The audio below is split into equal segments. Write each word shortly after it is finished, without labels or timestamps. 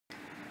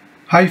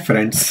Hi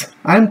friends,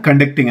 I am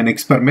conducting an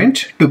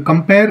experiment to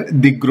compare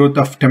the growth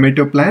of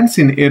tomato plants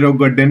in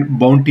Aerogarden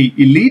Bounty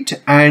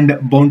Elite and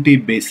Bounty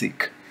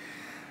Basic.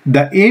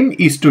 The aim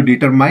is to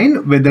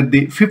determine whether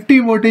the 50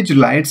 voltage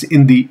lights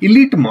in the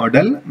Elite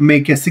model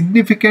make a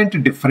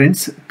significant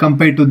difference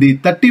compared to the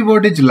 30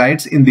 voltage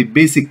lights in the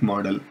Basic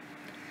model.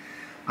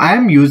 I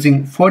am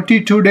using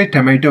 42-day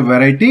tomato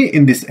variety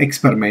in this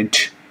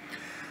experiment.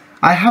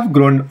 I have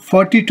grown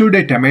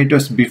 42-day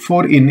tomatoes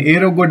before in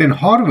Aerogarden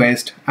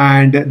harvest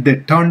and they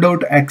turned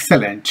out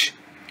excellent.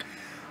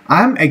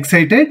 I am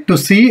excited to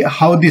see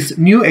how this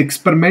new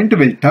experiment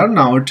will turn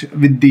out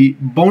with the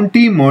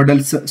Bounty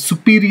model's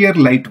superior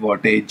light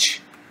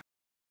wattage.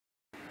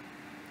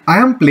 I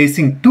am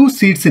placing 2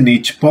 seeds in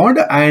each pod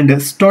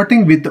and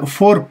starting with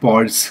 4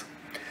 pods.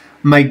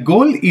 My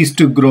goal is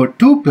to grow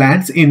 2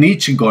 plants in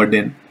each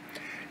garden.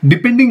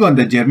 Depending on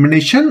the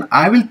germination,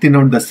 I will thin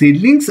out the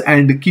seedlings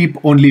and keep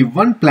only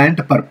 1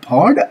 plant per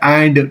pod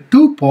and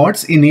 2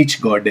 pods in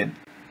each garden.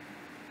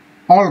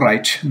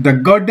 Alright, the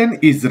garden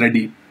is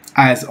ready.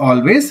 As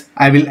always,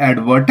 I will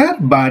add water,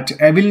 but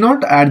I will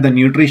not add the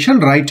nutrition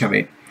right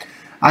away.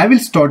 I will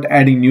start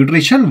adding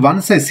nutrition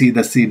once I see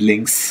the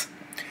seedlings.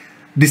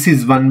 This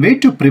is one way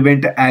to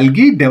prevent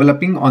algae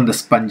developing on the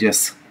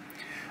sponges.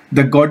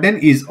 The garden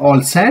is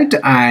all set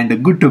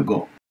and good to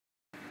go.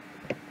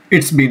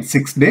 It's been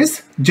 6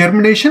 days.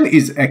 Germination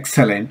is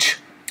excellent.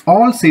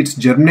 All seeds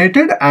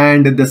germinated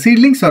and the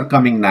seedlings are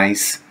coming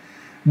nice.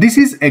 This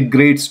is a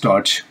great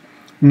start.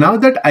 Now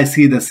that I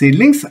see the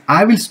seedlings,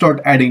 I will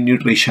start adding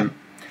nutrition.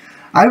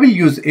 I will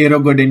use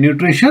Aerogarden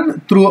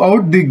nutrition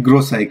throughout the grow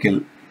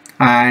cycle.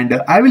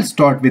 And I will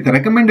start with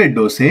recommended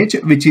dosage,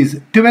 which is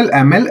 12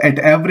 ml at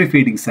every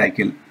feeding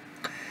cycle.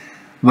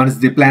 Once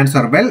the plants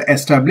are well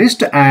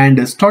established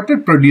and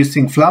started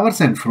producing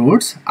flowers and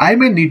fruits, I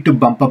may need to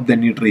bump up the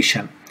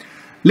nutrition.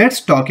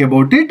 Let's talk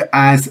about it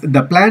as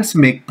the plants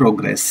make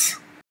progress.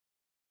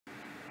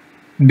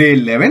 Day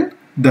 11.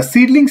 The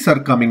seedlings are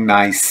coming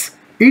nice.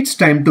 It's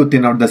time to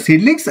thin out the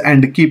seedlings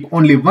and keep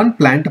only 1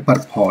 plant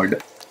per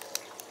pod.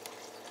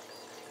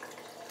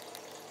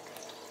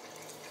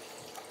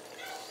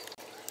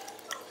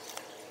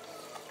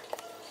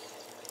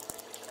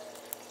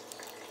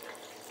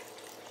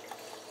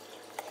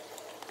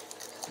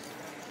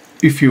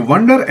 If you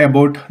wonder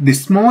about the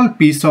small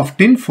piece of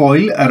tin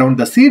foil around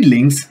the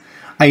seedlings,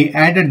 I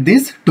added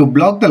this to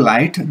block the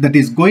light that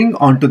is going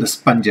onto the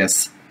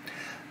sponges.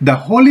 The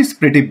hole is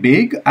pretty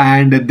big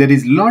and there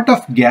is lot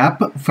of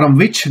gap from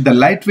which the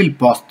light will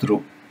pass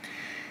through.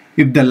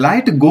 If the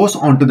light goes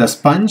onto the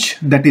sponge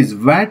that is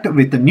wet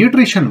with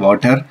nutrition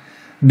water,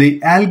 the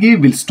algae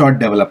will start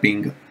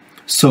developing.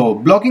 So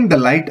blocking the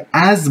light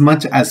as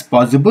much as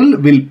possible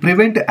will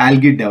prevent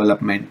algae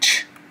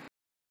development.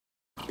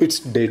 It's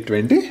day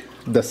 20.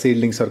 The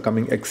seedlings are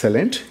coming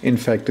excellent. In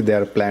fact, they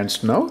are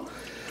plants now.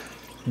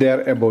 They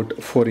are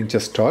about 4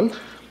 inches tall.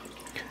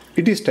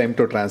 It is time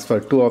to transfer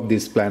 2 of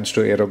these plants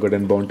to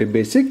Aerogarden Bounty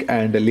Basic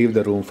and leave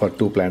the room for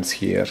 2 plants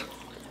here.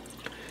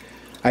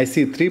 I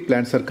see 3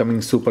 plants are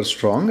coming super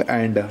strong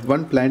and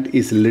 1 plant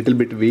is a little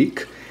bit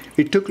weak.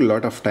 It took a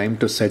lot of time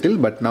to settle,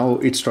 but now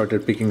it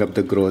started picking up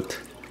the growth.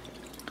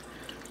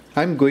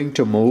 I'm going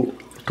to move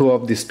 2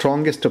 of the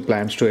strongest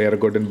plants to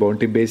Aerogarden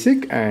Bounty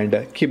Basic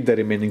and keep the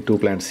remaining 2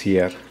 plants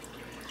here.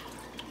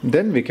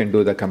 Then we can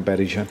do the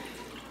comparison.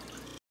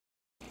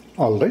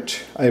 Alright,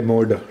 I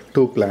moved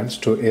 2 plants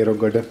to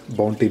Aerogarden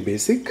Bounty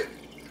Basic.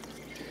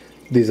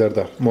 These are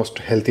the most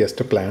healthiest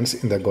plants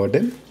in the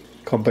garden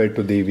compared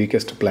to the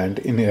weakest plant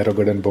in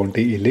Aerogarden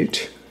Bounty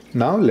Elite.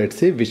 Now let's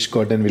see which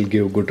garden will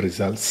give good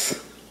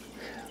results.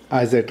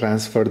 As I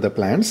transferred the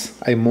plants,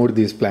 I moved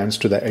these plants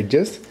to the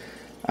edges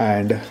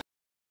and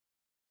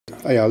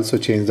I also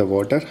changed the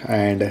water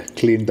and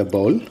cleaned the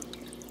bowl.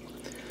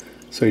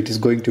 So it is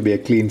going to be a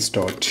clean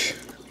start.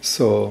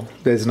 So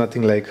there's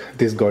nothing like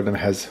this garden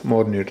has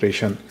more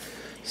nutrition.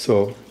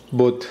 So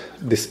both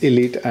this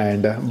Elite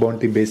and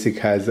Bounty Basic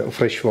has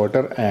fresh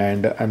water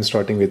and I'm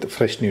starting with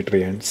fresh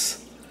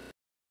nutrients.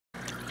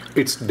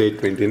 It's day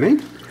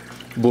 29.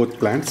 Both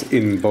plants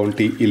in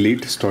Bounty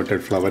Elite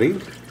started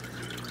flowering.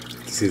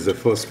 This is the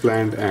first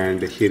plant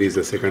and here is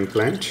the second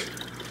plant.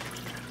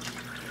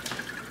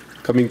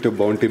 Coming to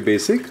Bounty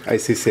Basic, I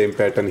see same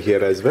pattern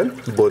here as well.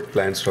 Both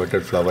plants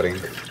started flowering.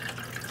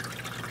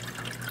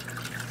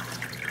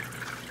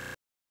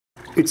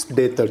 It's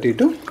day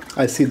 32.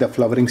 I see the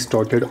flowering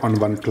started on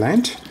 1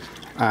 plant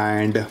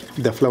and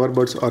the flower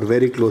buds are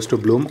very close to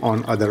bloom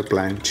on other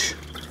plant.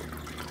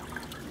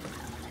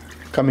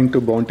 Coming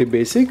to Bounty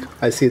Basic,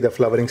 I see the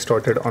flowering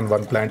started on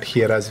 1 plant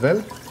here as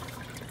well.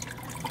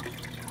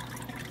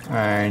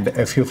 And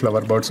a few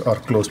flower buds are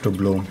close to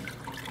bloom.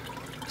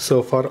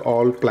 So far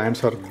all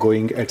plants are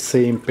going at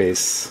same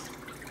pace.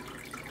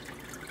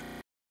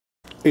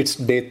 It's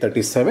day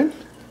 37.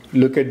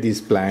 Look at these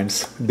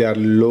plants. They are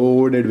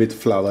loaded with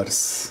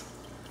flowers.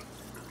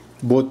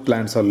 Both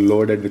plants are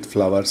loaded with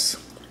flowers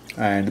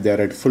and they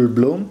are at full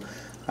bloom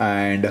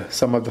and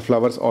some of the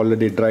flowers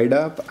already dried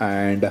up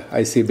and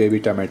I see baby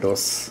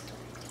tomatoes.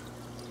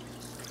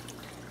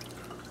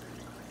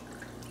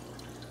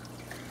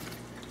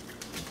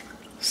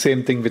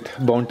 Same thing with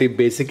Bounty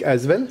Basic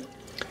as well.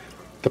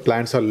 The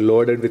plants are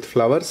loaded with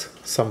flowers,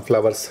 some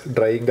flowers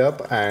drying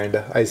up, and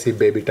I see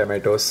baby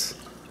tomatoes.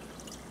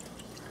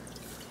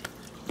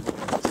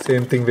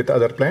 Same thing with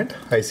other plant,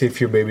 I see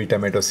few baby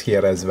tomatoes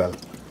here as well.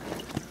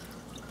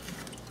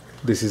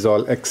 This is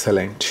all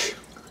excellent.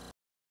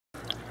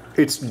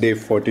 It's day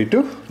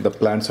 42, the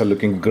plants are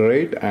looking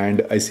great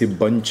and I see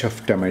bunch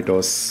of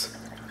tomatoes.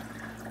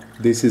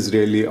 This is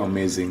really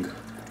amazing.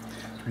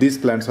 These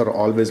plants are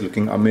always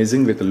looking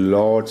amazing with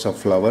lots of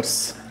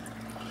flowers.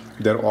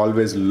 They're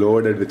always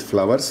loaded with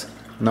flowers.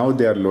 Now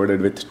they are loaded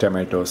with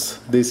tomatoes.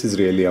 This is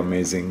really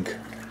amazing.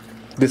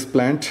 This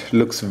plant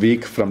looks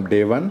weak from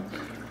day one,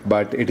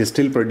 but it is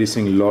still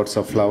producing lots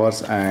of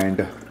flowers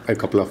and a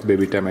couple of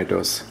baby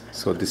tomatoes.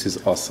 So this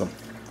is awesome.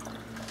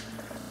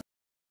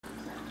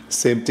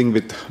 Same thing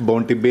with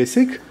Bounty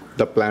Basic.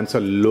 The plants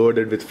are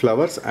loaded with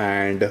flowers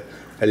and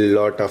a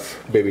lot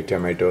of baby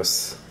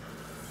tomatoes.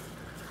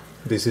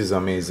 This is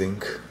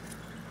amazing.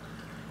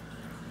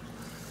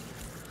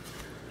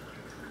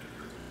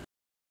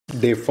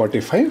 Day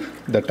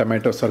 45, the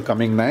tomatoes are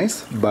coming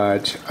nice,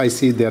 but I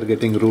see they are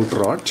getting root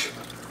rot.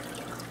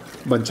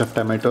 Bunch of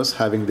tomatoes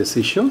having this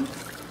issue.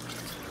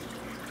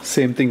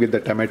 Same thing with the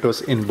tomatoes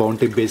in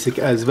Bounty Basic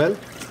as well.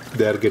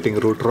 They are getting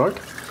root rot.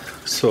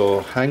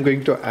 So I'm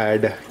going to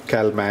add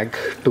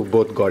CalMag to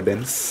both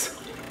gardens.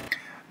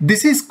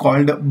 This is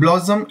called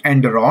blossom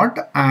end rot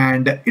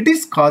and it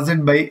is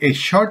caused by a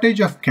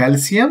shortage of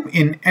calcium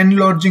in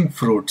enlarging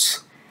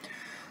fruits.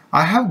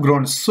 I have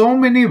grown so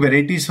many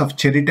varieties of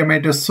cherry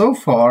tomatoes so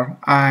far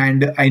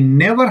and I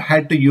never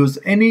had to use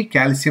any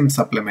calcium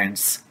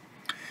supplements.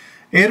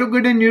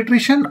 Aerogarden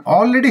nutrition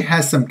already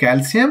has some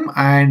calcium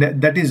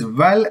and that is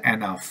well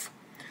enough.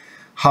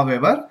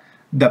 However,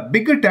 the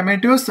bigger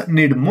tomatoes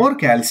need more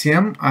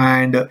calcium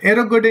and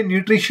Aerogarden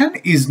nutrition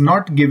is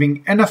not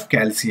giving enough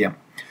calcium.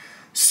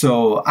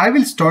 So I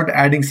will start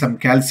adding some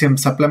calcium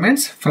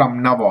supplements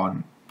from now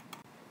on.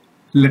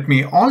 Let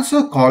me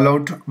also call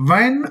out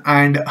when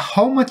and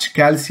how much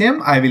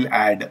calcium I will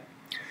add.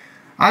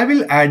 I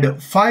will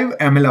add 5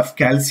 ml of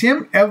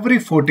calcium every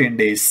 14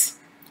 days.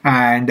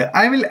 And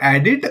I will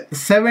add it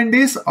 7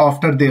 days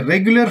after the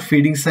regular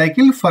feeding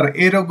cycle for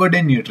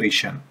Aerogarden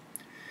nutrition.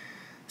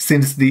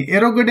 Since the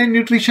Aerogarden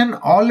nutrition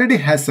already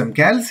has some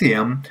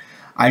calcium,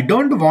 I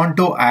don't want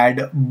to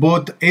add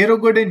both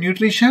Aerogarden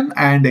nutrition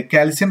and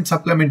calcium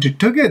supplement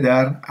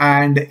together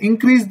and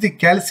increase the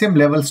calcium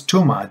levels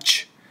too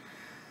much.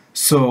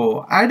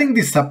 So adding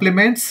the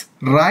supplements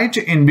right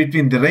in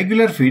between the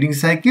regular feeding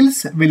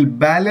cycles will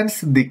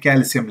balance the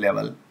calcium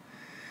level.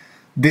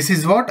 This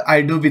is what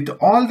I do with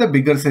all the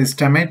bigger size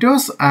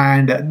tomatoes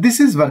and this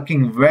is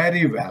working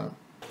very well.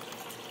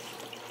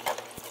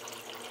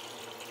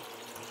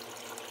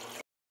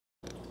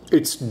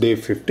 It's day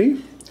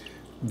 50.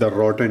 The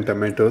rotten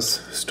tomatoes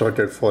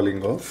started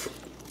falling off.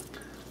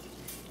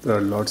 There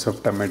are lots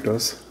of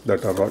tomatoes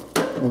that are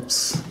rotten.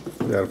 Oops,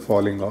 they are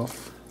falling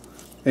off.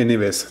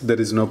 Anyways, there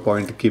is no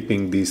point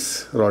keeping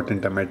these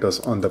rotten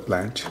tomatoes on the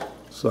plant.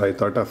 So I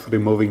thought of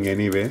removing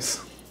anyways.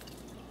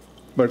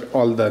 But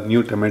all the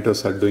new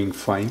tomatoes are doing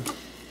fine.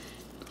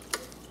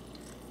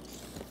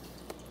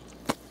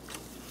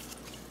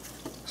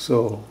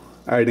 So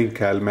adding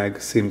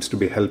CalMag seems to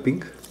be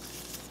helping.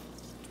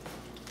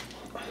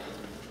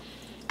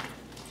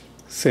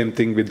 Same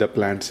thing with the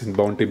plants in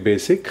Bounty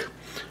Basic.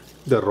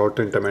 The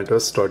rotten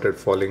tomatoes started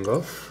falling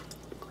off.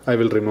 I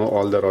will remove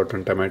all the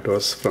rotten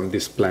tomatoes from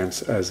these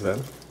plants as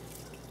well.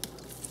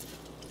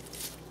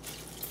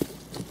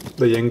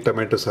 The young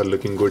tomatoes are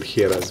looking good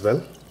here as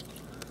well.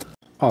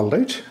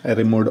 Alright, I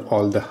removed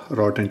all the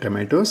rotten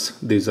tomatoes.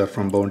 These are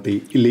from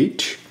Bounty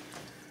Elite.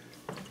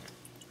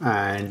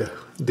 And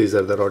these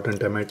are the rotten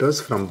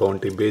tomatoes from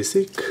Bounty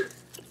Basic.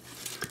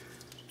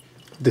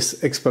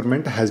 This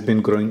experiment has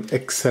been growing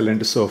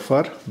excellent so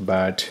far,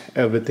 but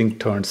everything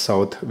turned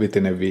south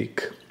within a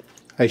week.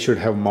 I should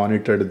have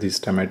monitored these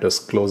tomatoes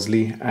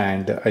closely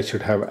and I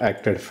should have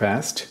acted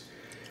fast.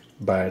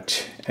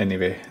 But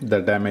anyway, the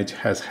damage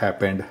has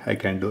happened. I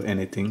can't do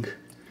anything.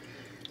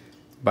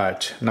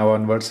 But now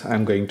onwards,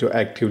 I'm going to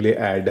actively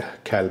add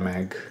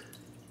CalMag.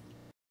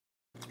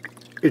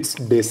 It's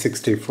day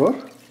 64.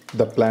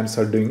 The plants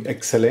are doing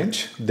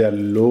excellent. They are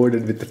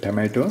loaded with the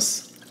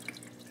tomatoes.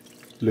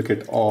 Look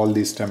at all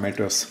these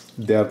tomatoes.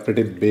 They are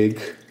pretty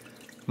big,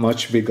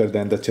 much bigger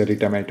than the cherry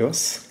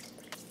tomatoes.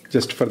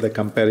 Just for the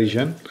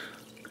comparison,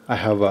 I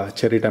have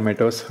cherry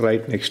tomatoes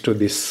right next to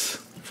this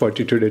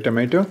 42-day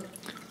tomato.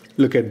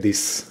 Look at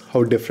this,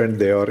 how different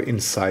they are in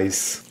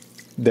size.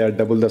 They are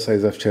double the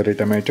size of cherry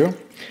tomato.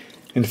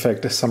 In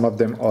fact, some of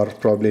them are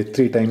probably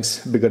 3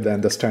 times bigger than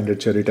the standard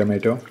cherry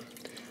tomato.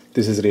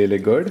 This is really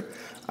good.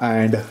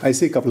 And I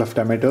see a couple of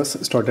tomatoes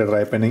started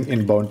ripening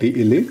in Bounty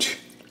Elite.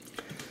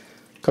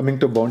 Coming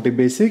to Bounty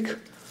Basic,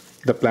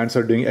 the plants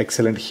are doing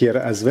excellent here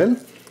as well.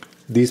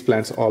 These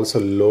plants also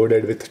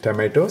loaded with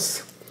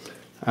tomatoes.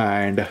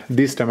 And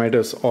these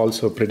tomatoes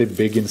also pretty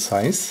big in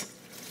size.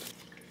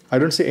 I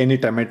don't see any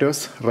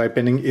tomatoes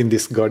ripening in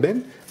this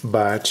garden,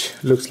 but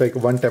looks like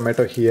one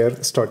tomato here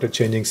started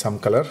changing some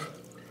color.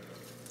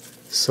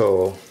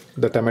 So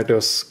the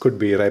tomatoes could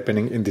be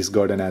ripening in this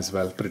garden as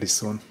well pretty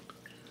soon.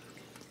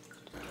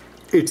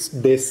 It's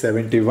day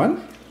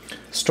 71,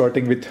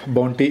 starting with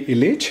Bounty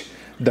Elite.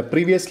 The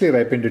previously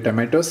ripened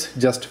tomatoes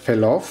just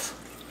fell off.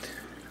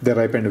 They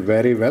ripened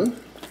very well.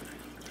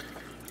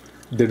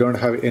 They don't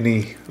have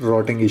any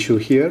rotting issue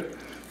here,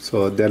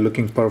 so they're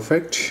looking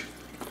perfect.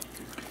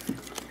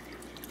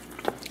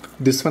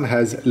 This one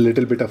has a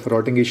little bit of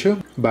rotting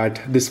issue,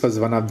 but this was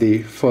one of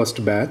the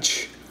first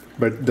batch.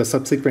 But the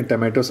subsequent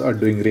tomatoes are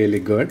doing really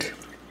good.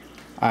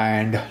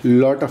 And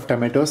lot of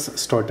tomatoes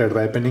started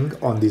ripening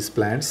on these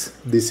plants.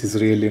 This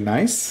is really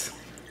nice.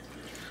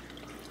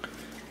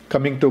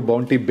 Coming to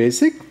Bounty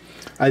Basic,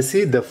 I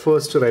see the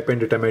first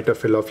ripened tomato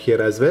fell off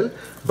here as well,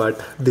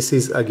 but this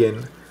is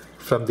again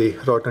from the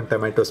rotten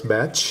tomatoes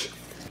batch.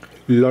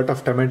 Lot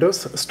of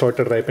tomatoes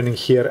started ripening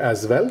here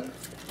as well.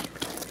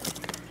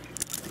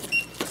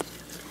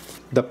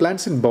 The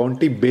plants in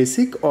Bounty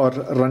Basic are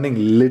running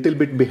little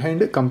bit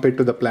behind compared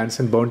to the plants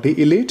in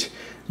Bounty Elite,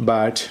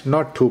 but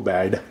not too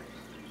bad.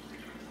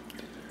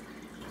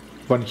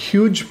 One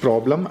huge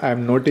problem I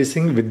am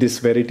noticing with this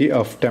variety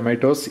of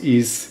tomatoes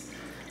is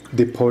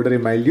the powdery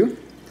mildew.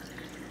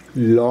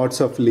 Lots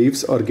of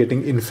leaves are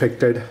getting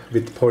infected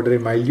with powdery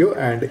mildew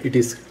and it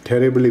is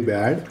terribly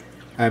bad.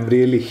 I am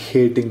really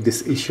hating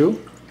this issue.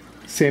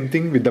 Same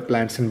thing with the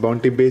plants in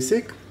Bounty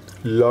Basic.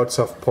 Lots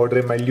of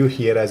powdery mildew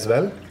here as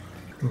well.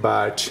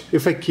 But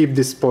if I keep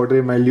this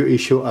powdery mildew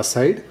issue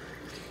aside,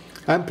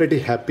 I'm pretty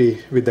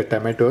happy with the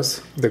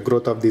tomatoes. The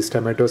growth of these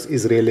tomatoes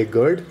is really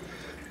good.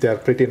 They are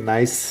pretty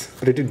nice,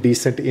 pretty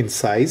decent in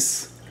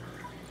size,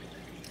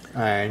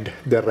 and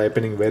they're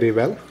ripening very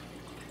well.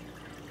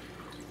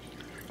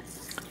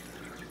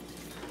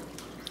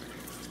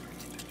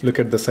 Look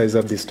at the size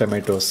of these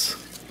tomatoes.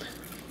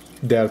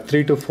 They are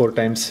 3 to 4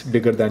 times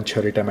bigger than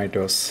cherry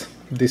tomatoes.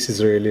 This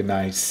is really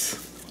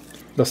nice.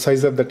 The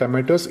size of the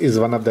tomatoes is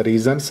one of the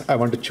reasons I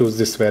want to choose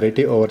this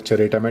variety over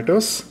cherry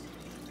tomatoes.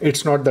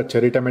 It's not that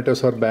cherry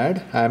tomatoes are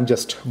bad. I am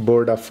just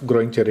bored of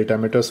growing cherry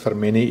tomatoes for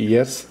many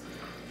years.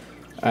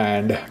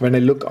 And when I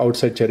look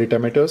outside cherry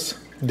tomatoes,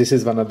 this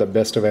is one of the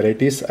best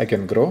varieties I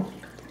can grow.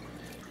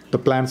 The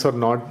plants are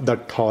not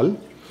that tall.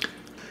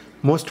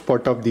 Most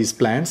part of these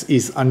plants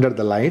is under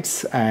the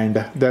lights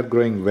and they're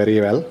growing very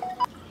well,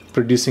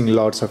 producing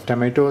lots of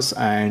tomatoes,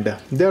 and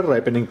they're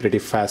ripening pretty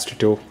fast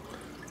too.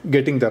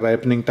 Getting the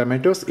ripening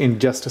tomatoes in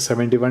just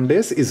 71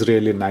 days is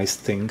really nice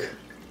thing.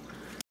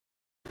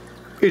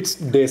 It's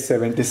day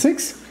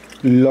 76.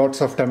 Lots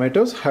of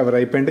tomatoes have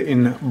ripened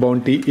in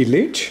Bounty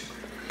Elite.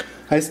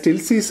 I still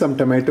see some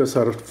tomatoes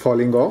are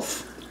falling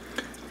off.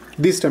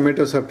 These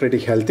tomatoes are pretty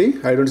healthy.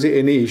 I don't see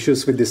any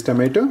issues with this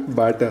tomato,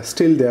 but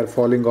still they are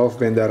falling off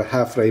when they are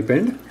half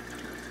ripened.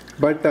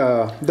 But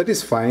that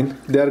is fine.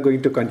 They are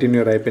going to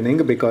continue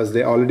ripening because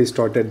they already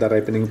started the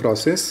ripening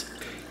process.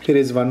 Here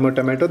is one more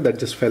tomato that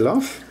just fell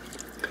off.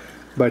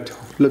 But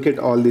look at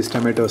all these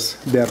tomatoes.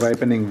 They are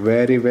ripening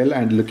very well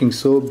and looking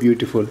so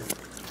beautiful.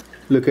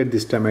 Look at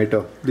this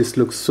tomato. This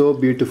looks so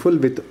beautiful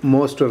with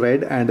most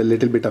red and a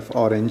little bit of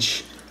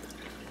orange.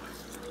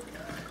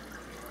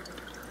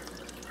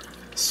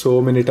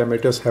 So many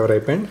tomatoes have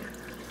ripened.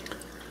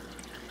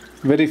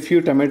 Very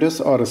few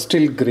tomatoes are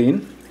still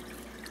green.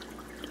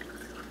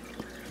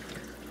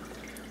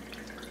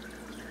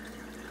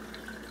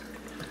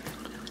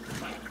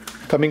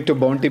 Coming to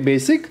Bounty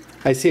Basic,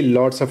 I see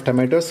lots of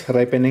tomatoes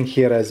ripening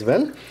here as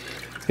well.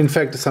 In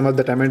fact, some of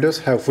the tomatoes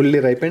have fully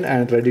ripened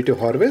and ready to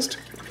harvest.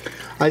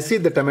 I see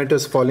the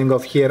tomatoes falling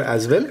off here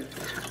as well.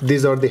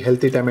 These are the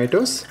healthy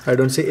tomatoes. I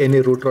don't see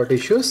any root rot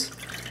issues.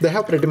 They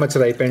have pretty much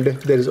ripened.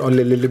 There is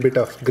only a little bit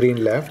of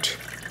green left.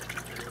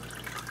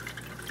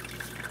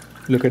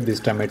 Look at these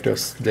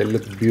tomatoes. They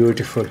look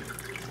beautiful.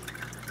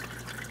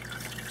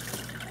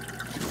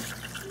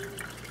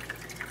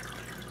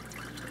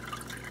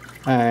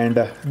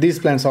 And these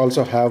plants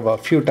also have a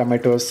few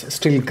tomatoes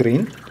still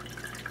green,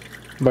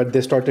 but they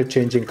started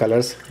changing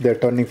colors. They're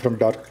turning from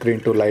dark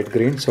green to light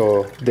green,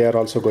 so they are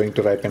also going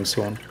to ripen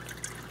soon.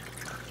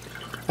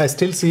 I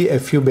still see a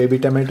few baby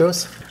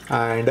tomatoes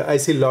and I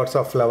see lots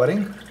of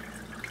flowering.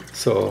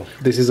 So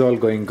this is all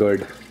going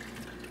good.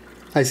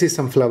 I see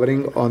some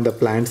flowering on the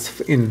plants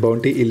in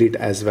Bounty Elite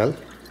as well.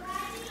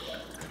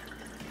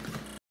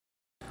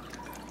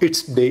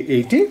 It's day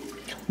 80.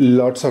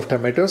 Lots of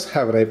tomatoes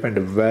have ripened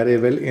very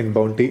well in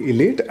Bounty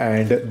Elite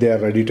and they are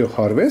ready to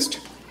harvest.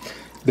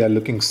 They are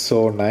looking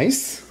so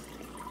nice.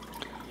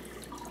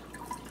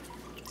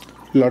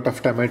 Lot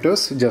of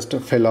tomatoes just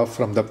fell off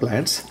from the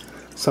plants.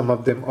 Some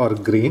of them are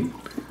green,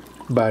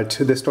 but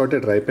they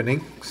started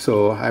ripening,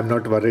 so I'm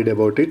not worried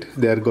about it.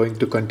 They are going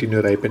to continue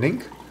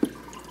ripening.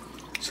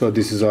 So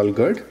this is all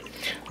good.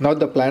 Now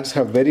the plants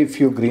have very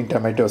few green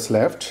tomatoes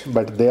left,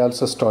 but they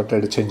also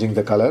started changing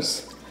the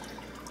colors.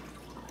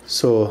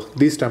 So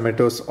these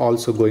tomatoes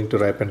also going to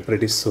ripen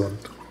pretty soon.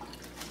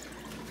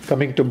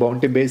 Coming to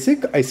Bounty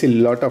Basic, I see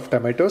a lot of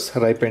tomatoes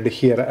ripened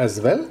here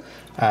as well,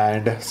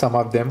 and some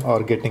of them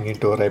are getting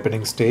into a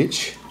ripening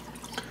stage.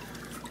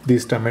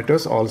 These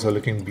tomatoes also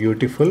looking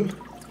beautiful.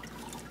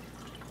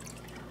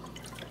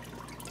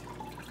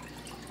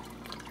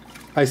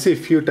 I see a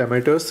few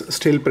tomatoes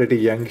still pretty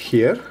young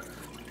here.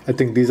 I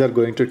think these are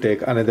going to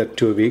take another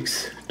 2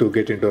 weeks to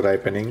get into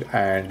ripening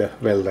and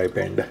well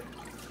ripened.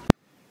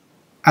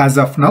 As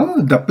of now,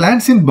 the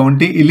plants in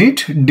Bounty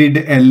Elite did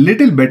a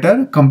little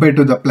better compared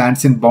to the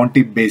plants in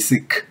Bounty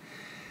Basic.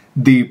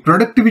 The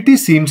productivity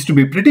seems to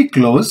be pretty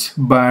close,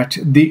 but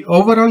the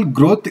overall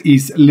growth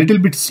is a little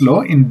bit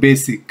slow in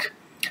Basic.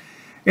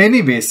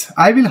 Anyways,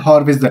 I will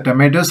harvest the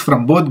tomatoes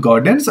from both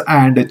gardens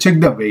and check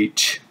the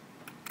weight.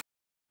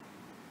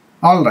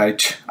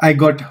 Alright, I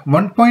got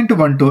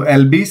 1.12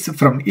 lbs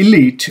from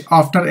Elite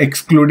after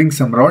excluding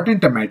some rotten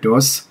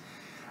tomatoes.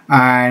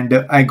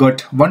 And I got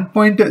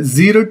 1.02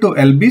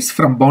 lbs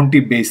from Bounty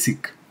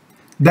Basic.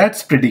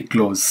 That's pretty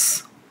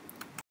close.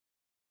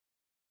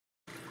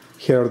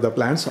 Here are the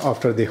plants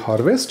after the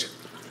harvest.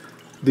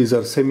 These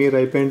are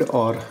semi-ripened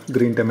or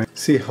green tomatoes.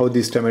 See how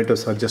these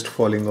tomatoes are just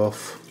falling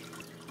off.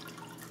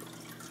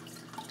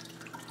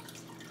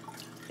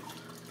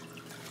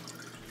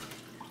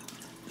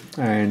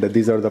 And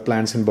these are the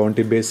plants in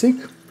Bounty Basic.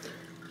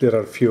 There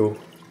are few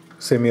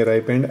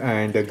semi-ripened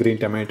and green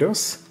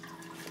tomatoes,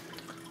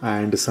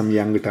 and some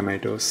young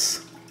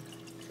tomatoes.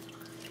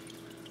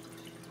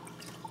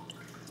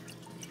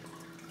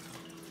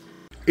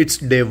 It's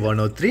day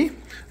 103.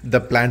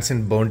 The plants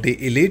in Bounty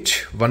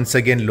Elite once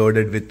again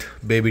loaded with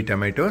baby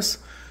tomatoes.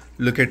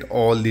 Look at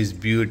all these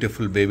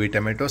beautiful baby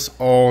tomatoes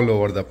all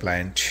over the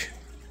plant.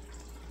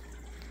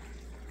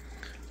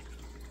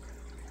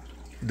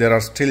 There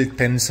are still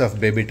tens of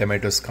baby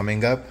tomatoes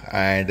coming up,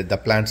 and the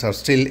plants are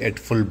still at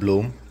full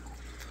bloom.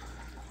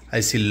 I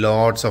see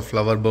lots of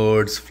flower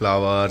buds,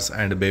 flowers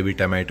and baby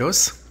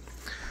tomatoes.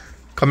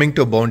 Coming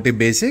to Bounty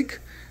Basic,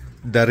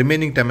 the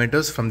remaining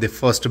tomatoes from the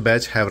first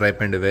batch have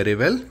ripened very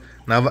well.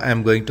 Now I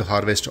am going to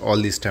harvest all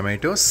these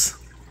tomatoes.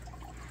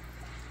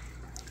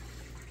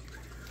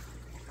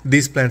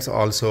 These plants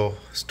also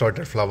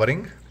started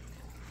flowering,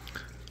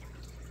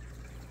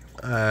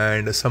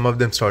 and some of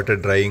them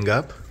started drying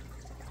up,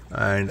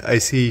 and I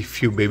see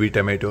few baby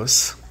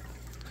tomatoes.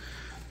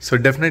 So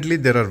definitely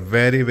there are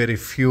very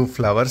few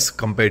flowers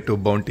compared to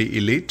Bounty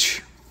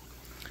Elite.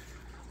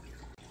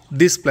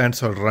 These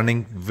plants are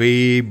running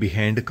way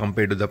behind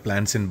compared to the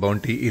plants in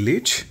Bounty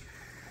Elite.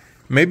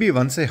 Maybe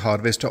once I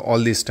harvest all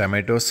these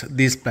tomatoes,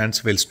 these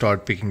plants will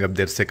start picking up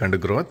their second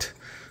growth.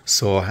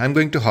 So I'm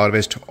going to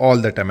harvest all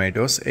the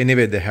tomatoes.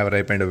 Anyway, they have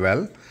ripened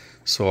well.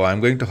 So I'm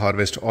going to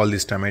harvest all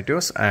these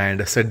tomatoes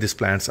and set these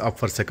plants up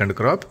for second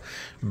crop.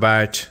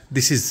 But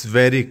this is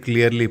very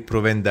clearly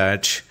proven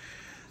that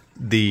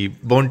the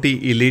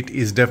Bounty Elite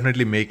is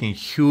definitely making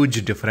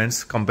huge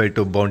difference compared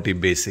to Bounty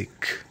Basic.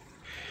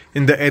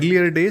 In the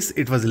earlier days,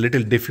 it was a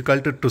little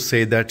difficult to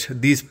say that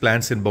these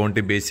plants in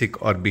Bounty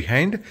Basic are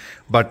behind,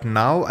 but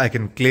now I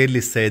can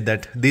clearly say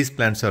that these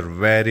plants are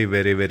very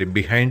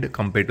behind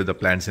compared to the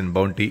plants in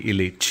Bounty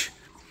Elite.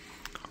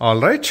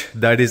 Alright,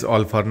 that is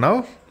all for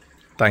now.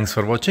 Thanks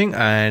for watching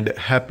and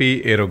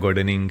happy aero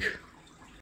gardening.